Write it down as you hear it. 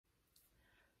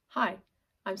Hi,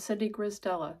 I'm Cindy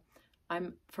Grisdela.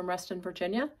 I'm from Reston,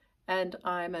 Virginia, and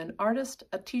I'm an artist,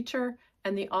 a teacher,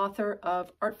 and the author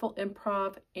of Artful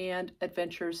Improv and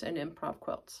Adventures in Improv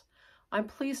Quilts. I'm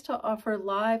pleased to offer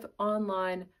live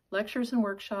online lectures and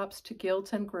workshops to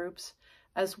guilds and groups,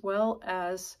 as well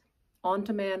as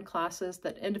on-demand classes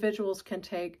that individuals can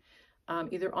take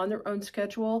either on their own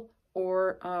schedule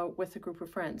or with a group of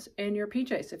friends in your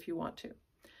PJs if you want to.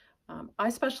 I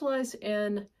specialize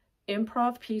in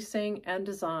improv piecing and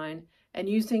design and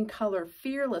using color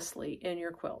fearlessly in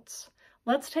your quilts.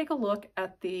 Let's take a look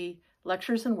at the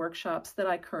lectures and workshops that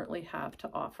I currently have to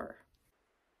offer.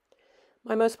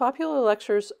 My most popular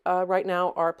lectures right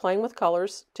now are Playing with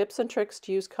Colors, Tips and Tricks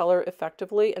to Use Color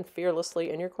Effectively and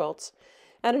Fearlessly in Your Quilts,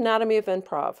 and Anatomy of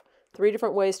Improv, 3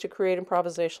 different ways to create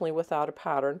improvisationally without a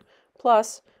pattern,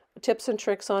 plus tips and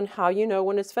tricks on how you know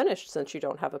when it's finished since you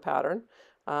don't have a pattern.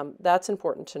 That's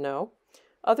important to know.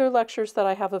 Other lectures that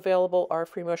I have available are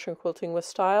Free Motion Quilting with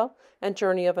Style and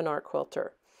Journey of an Art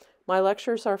Quilter. My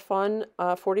lectures are fun,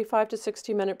 45 to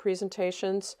 60-minute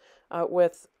presentations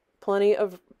with plenty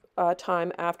of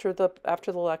time after the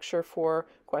lecture for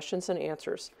questions and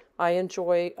answers. I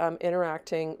enjoy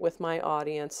interacting with my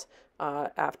audience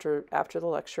after the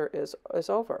lecture is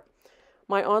over.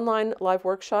 My online live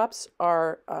workshops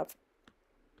are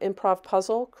Improv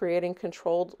Puzzle, creating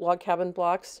controlled log cabin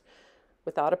blocks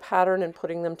without a pattern and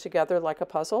putting them together like a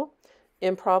puzzle.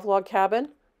 Improv Log Cabin,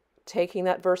 taking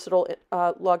that versatile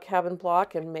log cabin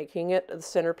block and making it the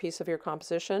centerpiece of your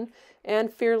composition.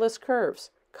 And Fearless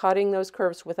Curves, cutting those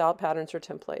curves without patterns or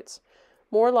templates.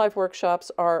 More live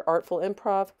workshops are Artful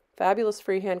Improv, Fabulous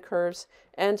Freehand Curves,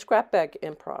 and Scrap Bag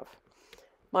Improv.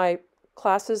 My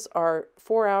classes are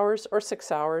 4 hours or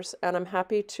 6 hours, and I'm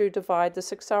happy to divide the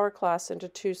 6-hour class into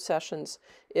 2 sessions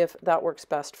if that works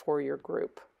best for your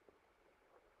group.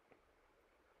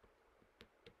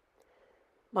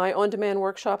 My on-demand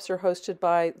workshops are hosted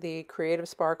by the Creative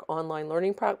Spark online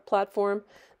learning platform.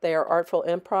 They are Artful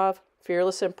Improv,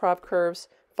 Fearless Improv Curves,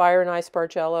 Fire and Ice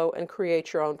Bargello, and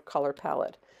Create Your Own Color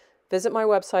Palette. Visit my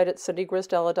website at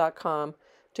cindygrisdela.com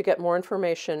to get more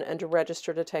information and to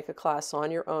register to take a class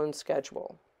on your own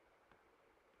schedule.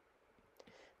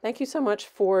 Thank you so much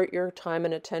for your time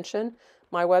and attention.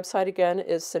 My website again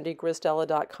is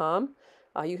cindygrisdela.com.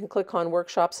 You can click on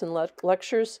workshops and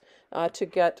lectures to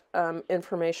get more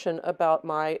information about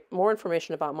my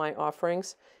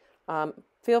offerings.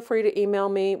 Feel free to email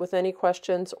me with any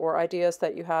questions or ideas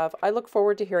that you have. I look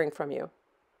forward to hearing from you.